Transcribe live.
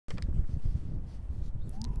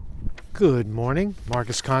Good morning,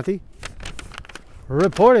 Marcus Conte,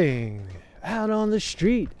 reporting out on the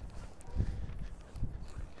street.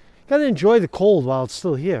 Gotta enjoy the cold while it's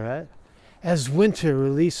still here, right? As winter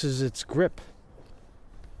releases its grip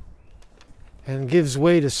and gives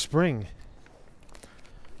way to spring.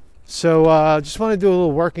 So just want to do a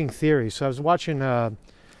little working theory. So I was watching No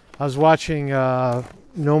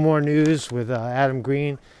More News with Adam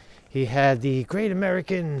Green. He had the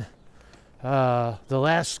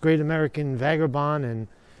last great American vagabond and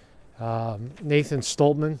Nathan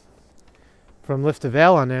Stoltman from Lift the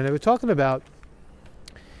Veil on there. And they were talking about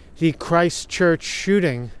the ChristChurch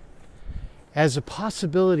shooting as a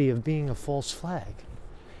possibility of being a false flag.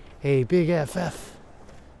 A big FF,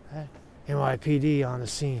 right? NYPD on the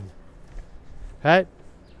scene. Right?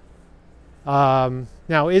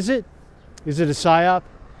 Now, is it a PSYOP?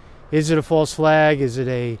 Is it a false flag? Is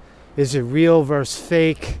it real versus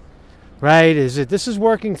fake? Right? This is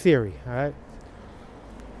working theory, all right?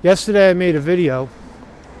 Yesterday I made a video,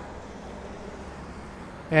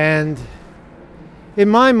 and in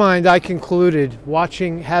my mind I concluded,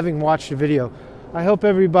 having watched the video, I hope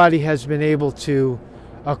everybody has been able to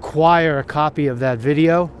acquire a copy of that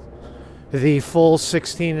video, the full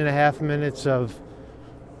 16 and a half minutes of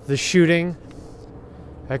the shooting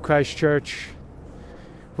at ChristChurch.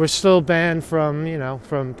 We're still banned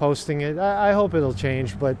from posting it. I hope it'll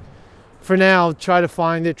change, but for now, try to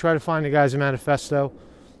find it. Try to find the guy's manifesto.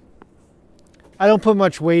 I don't put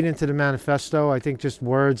much weight into the manifesto. I think just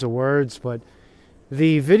words are words, but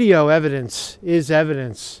the video evidence is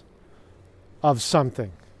evidence of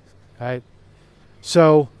something, right?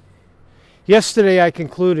 So yesterday I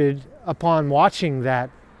concluded, upon watching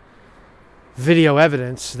that video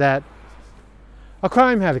evidence, that a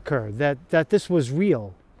crime had occurred, that this was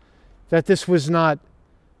real, that this was not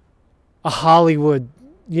a Hollywood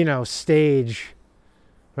stage,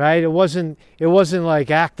 right? It wasn't like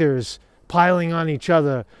actors piling on each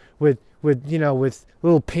other with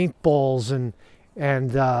little paintballs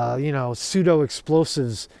and pseudo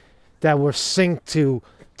explosives that were synced to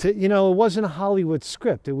it wasn't a Hollywood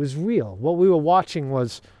script. It was real. What we were watching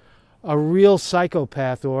was a real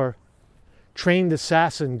psychopath or trained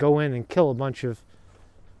assassin go in and kill a bunch of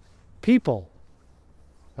people,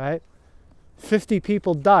 right? 50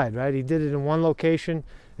 people died, right? He did it in one location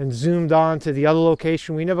and zoomed on to the other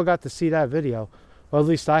location. We never got to see that video, or at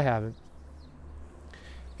least I haven't,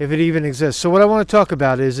 if it even exists. So what I want to talk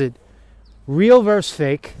about, is it real versus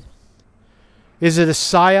fake? Is it a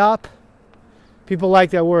PSYOP? People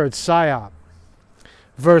like that word, PSYOP,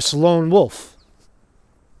 versus lone wolf.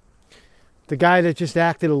 The guy that just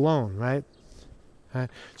acted alone, right?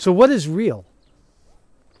 So what is real?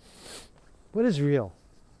 What is real?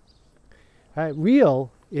 Right?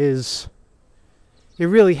 Real is, it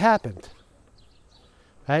really happened.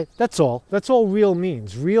 Right? That's all. That's all real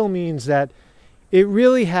means. Real means that it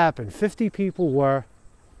really happened. 50 people were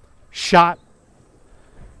shot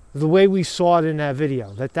the way we saw it in that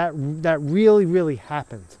video. That really, really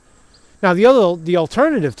happened. Now the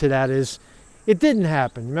alternative to that is it didn't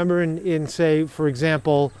happen. Remember in say, for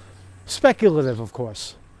example, speculative, of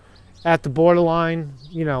course, at the borderline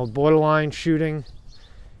shooting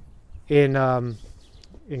in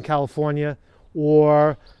California,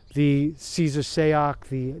 or the Cesar Sayoc,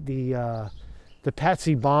 the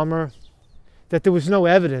Patsy bomber, that there was no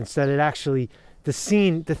evidence that the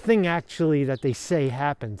thing that they say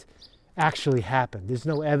happened, actually happened. There's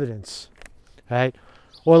no evidence, right?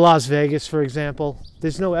 Or Las Vegas, for example,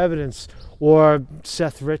 there's no evidence. Or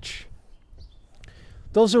Seth Rich.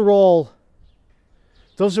 Those are all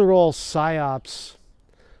PSYOPs,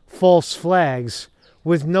 false flags,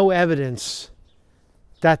 with no evidence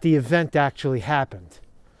that the event actually happened.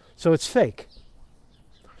 So it's fake.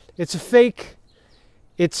 It's a fake.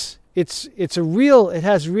 It's a real. It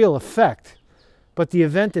has real effect, but the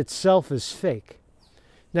event itself is fake.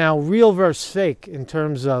 Now, real versus fake in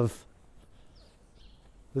terms of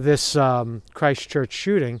this ChristChurch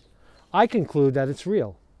shooting, I conclude that it's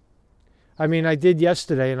real. I mean, I did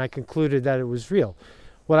yesterday, and I concluded that it was real.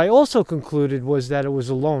 What I also concluded was that it was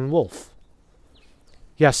a lone wolf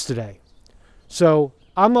yesterday. So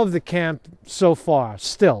I'm of the camp so far,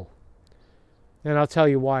 still, and I'll tell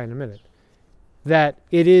you why in a minute, that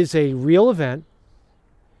it is a real event,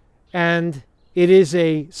 and it is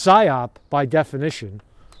a PSYOP by definition,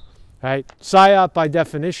 right? PSYOP by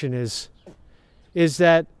definition is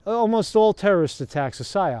that almost all terrorist attacks are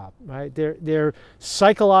PSYOP, right? They're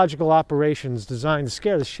psychological operations designed to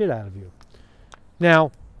scare the shit out of you.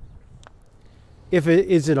 Now,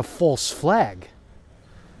 is it a false flag,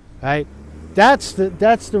 right? That's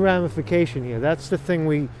the ramification here. That's the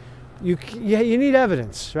thing you need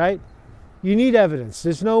evidence, right? You need evidence.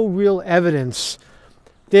 There's no real evidence.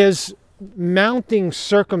 There's mounting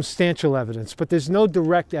circumstantial evidence, but there's no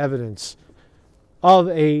direct evidence of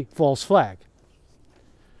a false flag.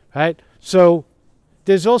 Right? So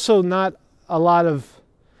there's also not a lot of,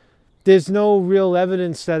 there's no real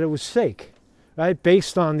evidence that it was fake, right?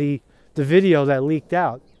 Based on the video that leaked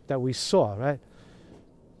out that we saw, right?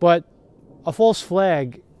 But a false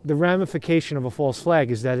flag, the ramification of a false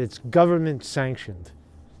flag is that it's government sanctioned.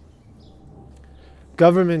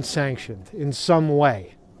 Government sanctioned in some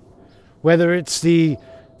way. Whether it's the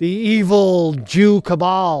evil Jew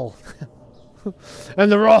cabal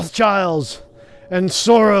and the Rothschilds and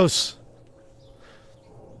Soros,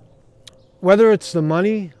 whether it's the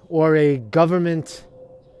money or a government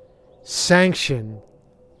sanction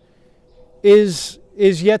is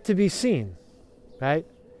yet to be seen, right?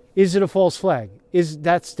 Is it a false flag?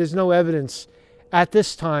 There's no evidence at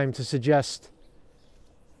this time to suggest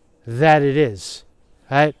that it is,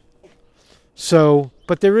 right? So,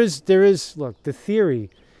 but there is look, the theory,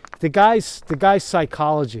 the guy's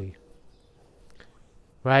psychology,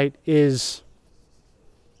 right, is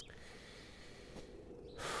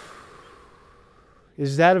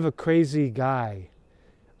that of a crazy guy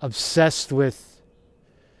obsessed with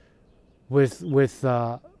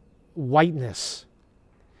whiteness,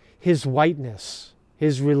 his whiteness,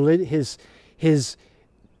 his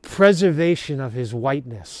preservation of his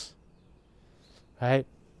whiteness, right?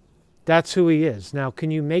 That's who he is. Now, can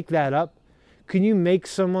you make that up? Can you make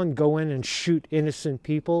someone go in and shoot innocent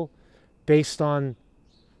people based on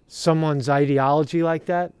someone's ideology like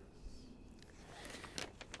that?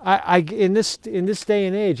 In this day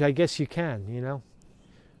and age, I guess you can, you know.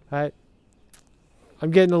 Right? I'm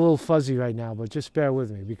getting a little fuzzy right now, but just bear with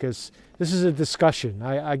me because this is a discussion.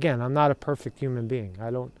 Again, I'm not a perfect human being. I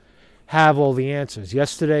don't have all the answers.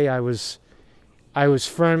 Yesterday, I was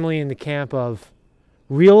firmly in the camp of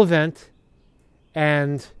real event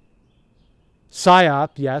and PSYOP,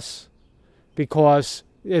 yes, because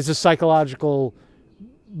there's a psychological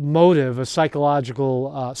motive, a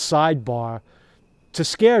psychological sidebar to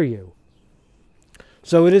scare you.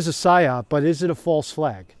 So it is a PSYOP, but is it a false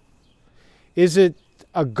flag? Is it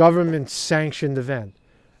a government-sanctioned event?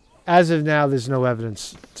 As of now, there's no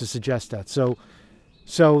evidence to suggest that. So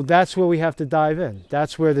that's where we have to dive in.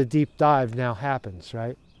 That's where the deep dive now happens,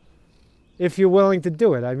 right? If you're willing to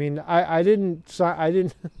do it. I mean, I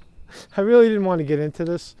really didn't want to get into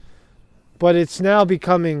this, but it's now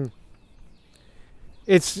becoming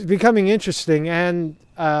interesting and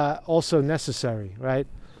also necessary, right?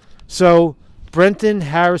 So Brenton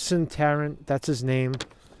Harrison Tarrant, that's his name.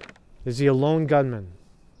 Is he a lone gunman?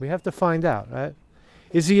 We have to find out, right?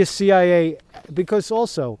 Is he a CIA? Because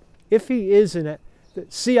also, if he is in a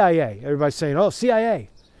CIA, everybody's saying, oh, CIA,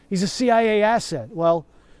 he's a CIA asset. Well,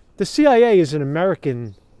 the CIA is an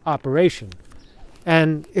American operation.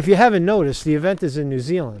 And if you haven't noticed, the event is in New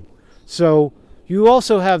Zealand. So you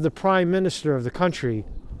also have the Prime Minister of the country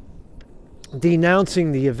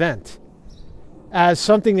denouncing the event as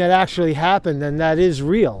something that actually happened and that is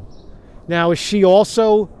real. Now, is she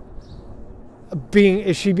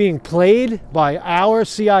being played by our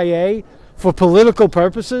CIA for political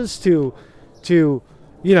purposes to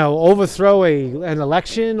overthrow an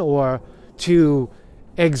election or to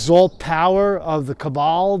exalt power of the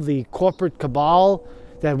cabal, the corporate cabal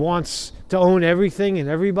that wants to own everything and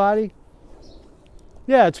everybody?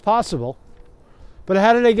 Yeah, it's possible. But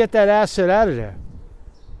how do they get that asset out of there?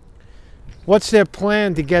 What's their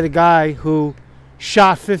plan to get a guy who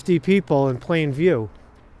shot 50 people in plain view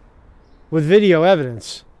with video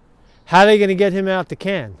evidence? How are they going to get him out the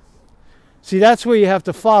can? See, that's where you have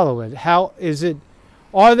to follow it.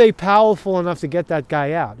 Are they powerful enough to get that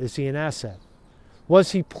guy out? Is he an asset?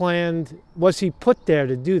 Was he put there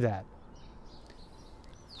to do that?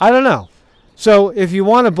 I don't know. So if you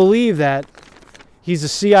want to believe that he's a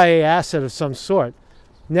CIA asset of some sort,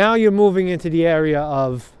 now you're moving into the area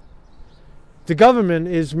of the government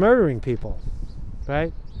is murdering people,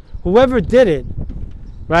 right? Whoever did it,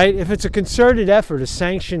 right? If it's a concerted effort, a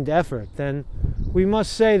sanctioned effort, then we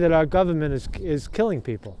must say that our government is killing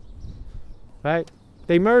people, right?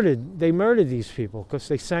 They murdered these people because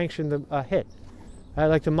they sanctioned a hit, right?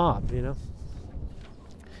 Like the mob, you know?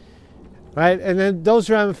 Right? And then those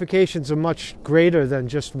ramifications are much greater than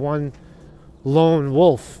just one lone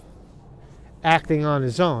wolf acting on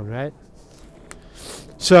his own, right?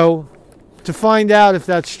 So to find out if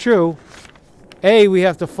that's true, we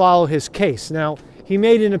have to follow his case. Now, he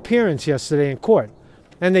made an appearance yesterday in court,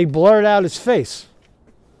 and they blurred out his face.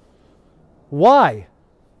 Why?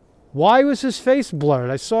 Why was his face blurred?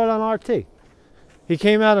 I saw it on RT. He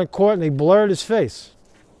came out in court and they blurred his face.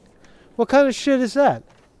 What kind of shit is that?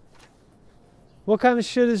 What kind of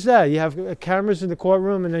shit is that? You have cameras in the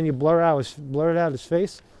courtroom and then you blur it out his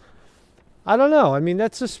face? I don't know. I mean,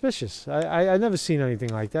 that's suspicious. I've never seen anything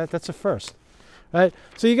like that. That's a first, right?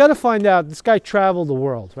 So you got to find out. This guy traveled the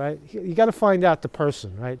world, right? You got to find out the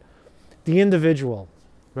person, right? The individual,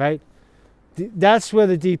 right? That's where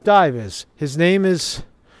the deep dive is. His name is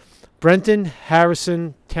Brenton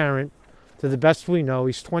Harrison Tarrant. To the best we know,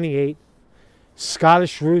 he's 28.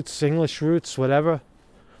 Scottish roots, English roots, whatever.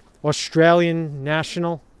 Australian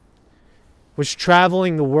national. Was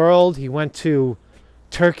traveling the world. He went to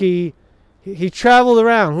Turkey. He traveled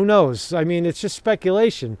around. Who knows? I mean, it's just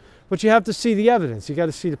speculation. But you have to see the evidence. You got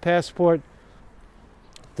to see the passport,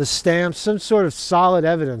 the stamp, some sort of solid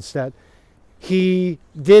evidence that he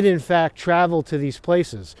did, in fact, travel to these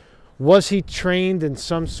places. Was he trained in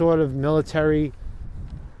some sort of military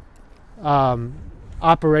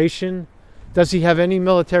operation? Does he have any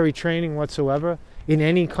military training whatsoever in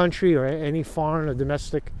any country or any foreign or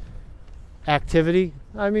domestic activity?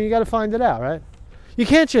 I mean, you got to find it out, right? You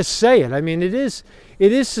can't just say it. I mean, it is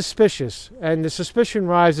suspicious, and the suspicion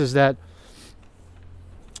rises that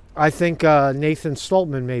I think Nathan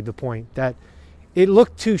Stoltman made the point that it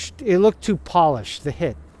looked too polished. The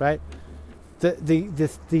hit, right?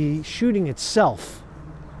 The shooting itself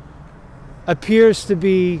appears to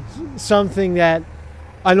be something that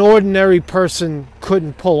an ordinary person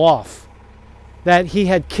couldn't pull off. That he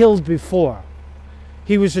had killed before.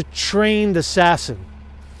 He was a trained assassin.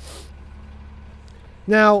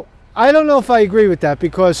 Now, I don't know if I agree with that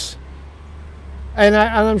because, and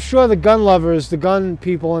I'm sure the gun lovers, the gun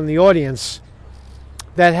people in the audience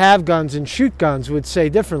that have guns and shoot guns would say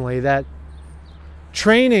differently, that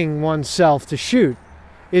training oneself to shoot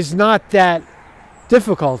is not that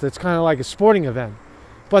difficult. It's kind of like a sporting event.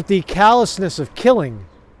 But the callousness of killing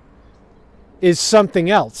is something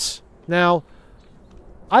else. Now,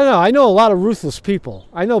 I don't know. I know a lot of ruthless people.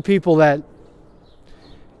 I know people that,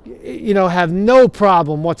 you know, have no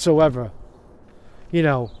problem whatsoever. You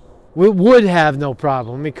know, would have no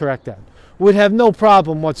problem. Let me correct that. Would have no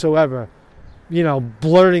problem whatsoever, you know,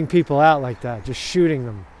 blurting people out like that, just shooting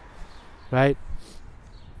them, right?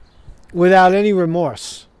 Without any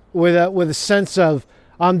remorse, with a sense of,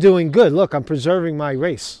 I'm doing good. Look, I'm preserving my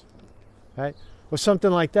race, right? Or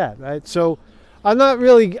something like that, right? So I'm not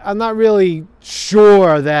really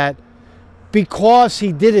sure that because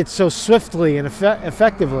he did it so swiftly and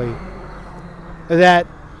effectively,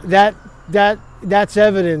 that's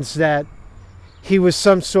evidence that he was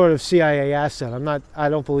some sort of CIA asset. I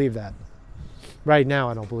don't believe that. Right now,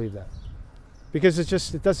 I don't believe that. Because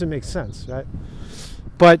it doesn't make sense, right?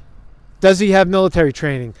 But does he have military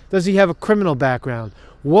training? Does he have a criminal background?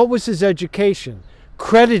 What was his education?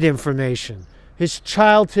 Credit information? His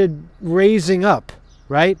childhood raising up,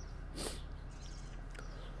 right?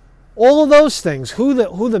 All of those things, who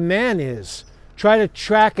the man is, try to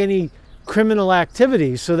track any criminal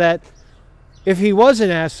activity so that if he was an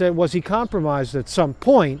asset, was he compromised at some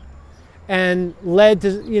point and led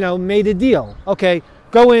to, you know, made a deal. Okay,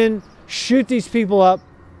 go in, shoot these people up,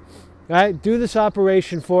 right? Do this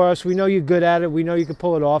operation for us. We know you're good at it. We know you can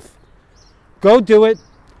pull it off. Go do it.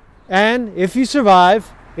 And if you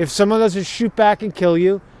survive, if someone doesn't shoot back and kill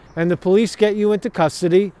you and the police get you into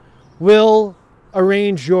custody, we'll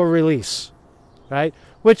arrange your release, right?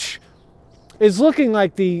 Which is looking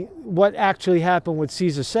like what actually happened with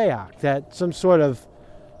Cesar Sayoc, that some sort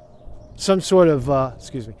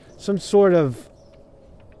of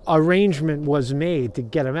arrangement was made to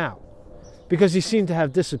get him out because he seemed to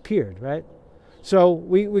have disappeared, right? So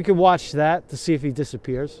we could watch that to see if he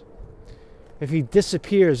disappears. If he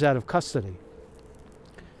disappears out of custody,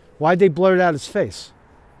 why'd they blur out his face?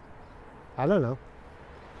 I don't know.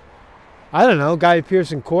 Guy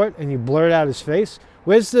appears in court and you blurred out his face.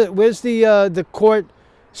 Where's the court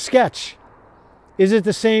sketch? Is it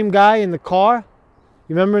the same guy in the car?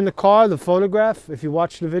 You remember in the car, the photograph? If you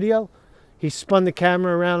watch the video, he spun the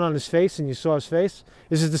camera around on his face and you saw his face.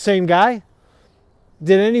 Is it the same guy?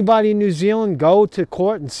 Did anybody in New Zealand go to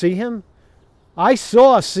court and see him? I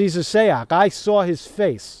saw Cesar Sayoc. I saw his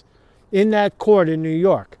face in that court in New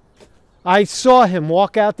York. I saw him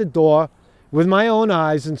walk out the door with my own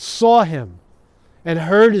eyes and saw him and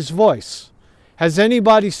heard his voice. Has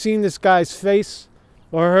anybody seen this guy's face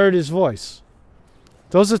or heard his voice?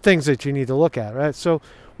 Those are things that you need to look at, right? So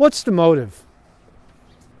what's the motive?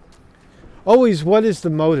 Always, what is the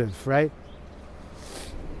motive, right?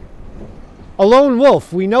 A lone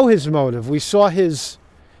wolf, we know his motive. We saw his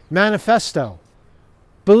manifesto.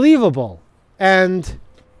 Believable. And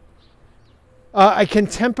a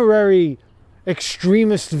contemporary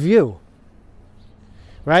extremist view.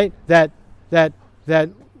 right? That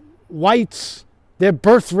whites, their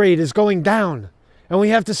birth rate is going down, and we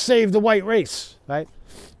have to save the white race, right?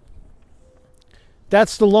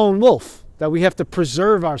 That's the lone wolf, that we have to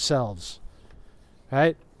preserve ourselves,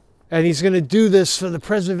 right? And he's going to do this for the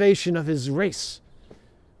preservation of his race,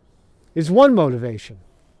 is one motivation.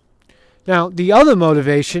 Now, the other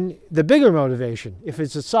motivation, the bigger motivation, if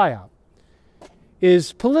it's a PSYOP,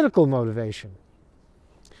 is political motivation.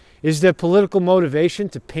 Is there political motivation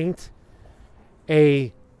to paint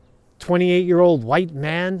a 28-year-old white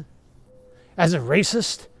man as a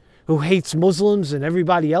racist who hates Muslims and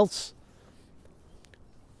everybody else?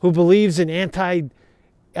 Who believes in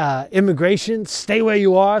anti-immigration? Stay where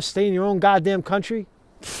you are, stay in your own goddamn country?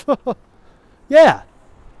 Yeah.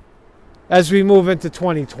 As we move into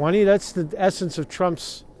 2020, that's the essence of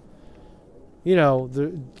Trump's,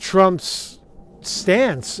 Trump's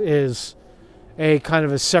stance is a kind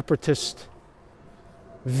of a separatist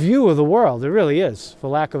view of the world. It really is, for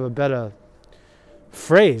lack of a better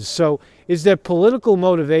phrase. So is there political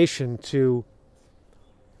motivation to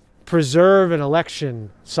preserve an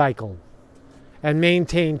election cycle and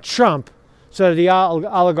maintain Trump so that the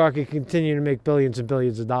oligarchy can continue to make billions and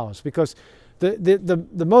billions of dollars? Because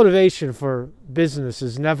the motivation for business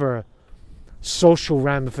is never social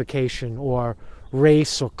ramification or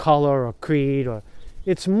race or color or creed, or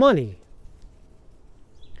it's money.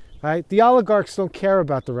 Right? The oligarchs don't care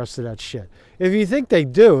about the rest of that shit. If you think they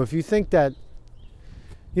do, if you think that,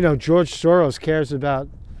 George Soros cares about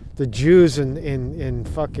the Jews in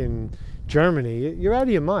fucking Germany, you're out of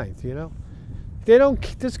your mind, They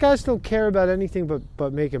don't. These guys don't care about anything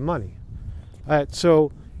but making money. All right.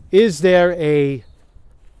 So, is there a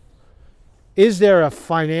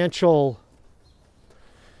financial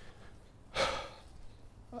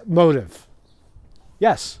motive?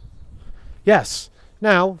 Yes. Yes.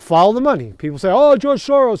 Now, follow the money. People say, "Oh, George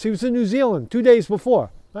Soros, he was in New Zealand 2 days before."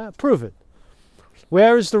 Prove it.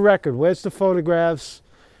 Where is the record? Where's the photographs?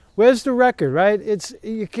 Where's the record? Right?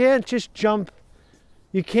 You can't just jump.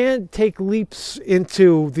 You can't take leaps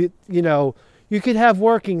into the. You could have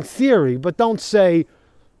working theory, but don't say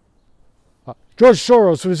George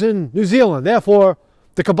Soros was in New Zealand, therefore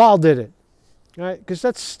the cabal did it. Right? Because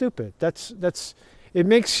that's stupid. It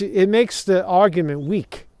makes the argument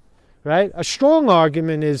weak. Right? A strong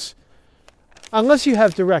argument is, unless you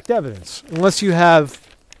have direct evidence,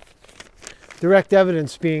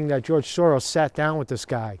 being that George Soros sat down with this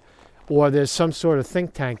guy, or there's some sort of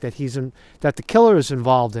think tank that that the killer is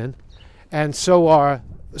involved in, and so are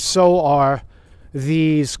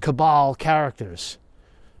these cabal characters,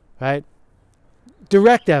 right?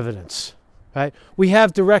 Direct evidence, right? We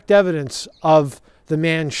have direct evidence of the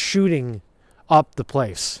man shooting up the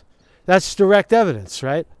place. That's direct evidence,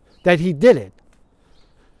 right? That he did it.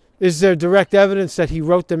 Is there direct evidence that he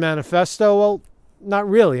wrote the manifesto? Well, not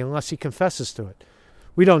really, unless he confesses to it.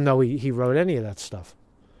 We don't know he wrote any of that stuff.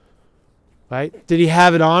 Right? Did he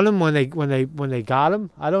have it on him when they got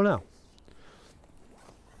him? I don't know.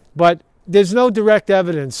 But there's no direct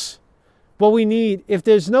evidence. What we need, if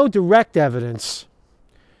there's no direct evidence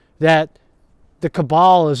that the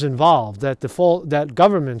cabal is involved, that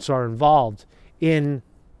governments are involved in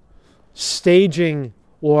staging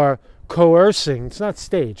or coercing, it's not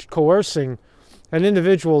staged, coercing an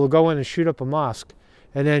individual to go in and shoot up a mosque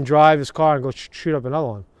and then drive his car and go shoot up another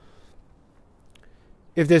one.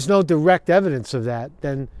 If there's no direct evidence of that,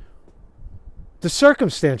 then the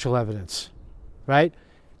circumstantial evidence, right?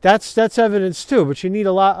 That's evidence too, but you need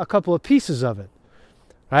a couple of pieces of it,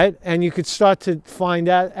 right? And you could start to find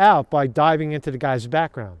that out by diving into the guy's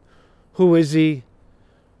background. Who is he?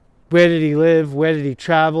 Where did he live? Where did he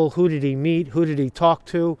travel? Who did he meet? Who did he talk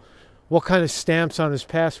to? What kind of stamps on his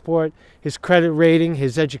passport? His credit rating?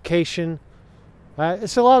 His education?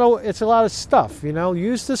 It's a lot of stuff.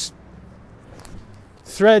 Use this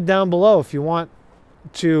thread down below if you want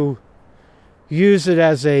to use it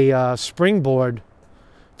as a springboard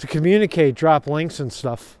to communicate. Drop links and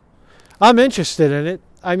stuff. I'm interested in it.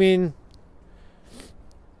 I mean,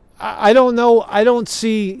 I don't know. I don't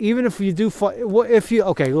see, even if you do,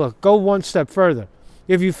 okay, look, go one step further.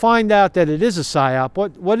 If you find out that it is a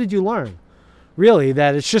PSYOP, what did you learn? Really,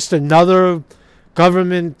 that it's just another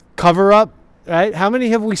government cover-up, right? How many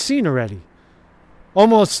have we seen already?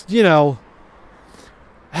 Almost, how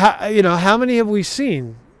many have we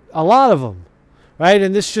seen? A lot of them, right?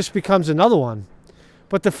 And this just becomes another one.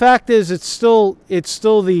 But the fact is, it's still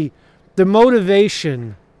the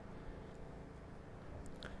motivation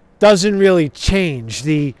doesn't really change.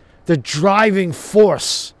 The driving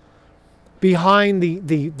force behind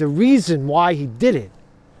the reason why he did it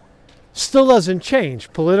still doesn't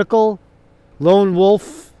change. Political lone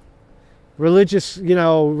wolf, religious,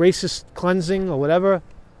 racist cleansing or whatever.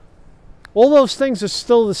 All those things are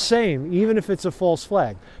still the same, even if it's a false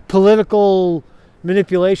flag. Political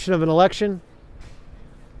manipulation of an election,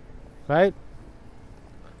 right?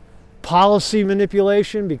 Policy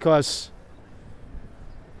manipulation because,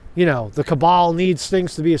 the cabal needs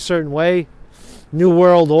things to be a certain way. New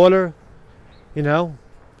World Order,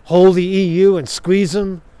 hold the EU and squeeze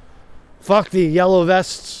them. Fuck the yellow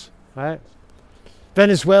vests, right?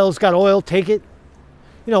 Venezuela's got oil, take it.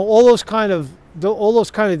 All those kind of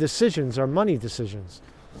decisions are money decisions,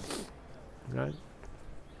 right?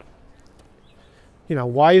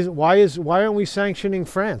 Why aren't we sanctioning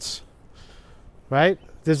France, right?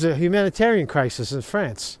 There's a humanitarian crisis in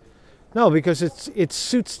France. No, because it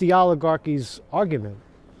suits the oligarchy's argument,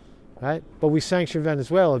 right? But we sanction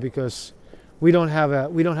Venezuela because we don't have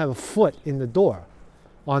a foot in the door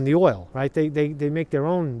on the oil, right? They make their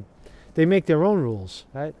own rules,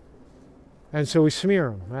 right? And so we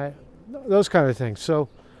smear them, right? Those kind of things. So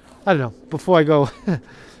I don't know. Before I go,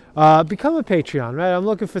 become a Patreon, right? I'm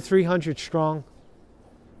looking for 300 strong,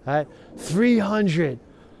 right? 300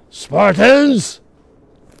 Spartans.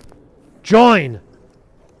 Join,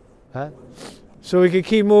 right? So we can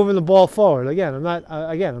keep moving the ball forward. Again, I'm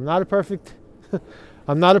not a perfect,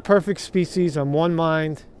 I'm not a perfect species. I'm one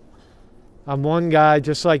mind. I'm one guy,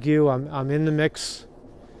 just like you. I'm in the mix,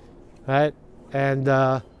 right? And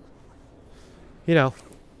I'm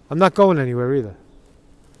not going anywhere either.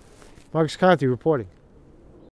 Marcus Conte reporting.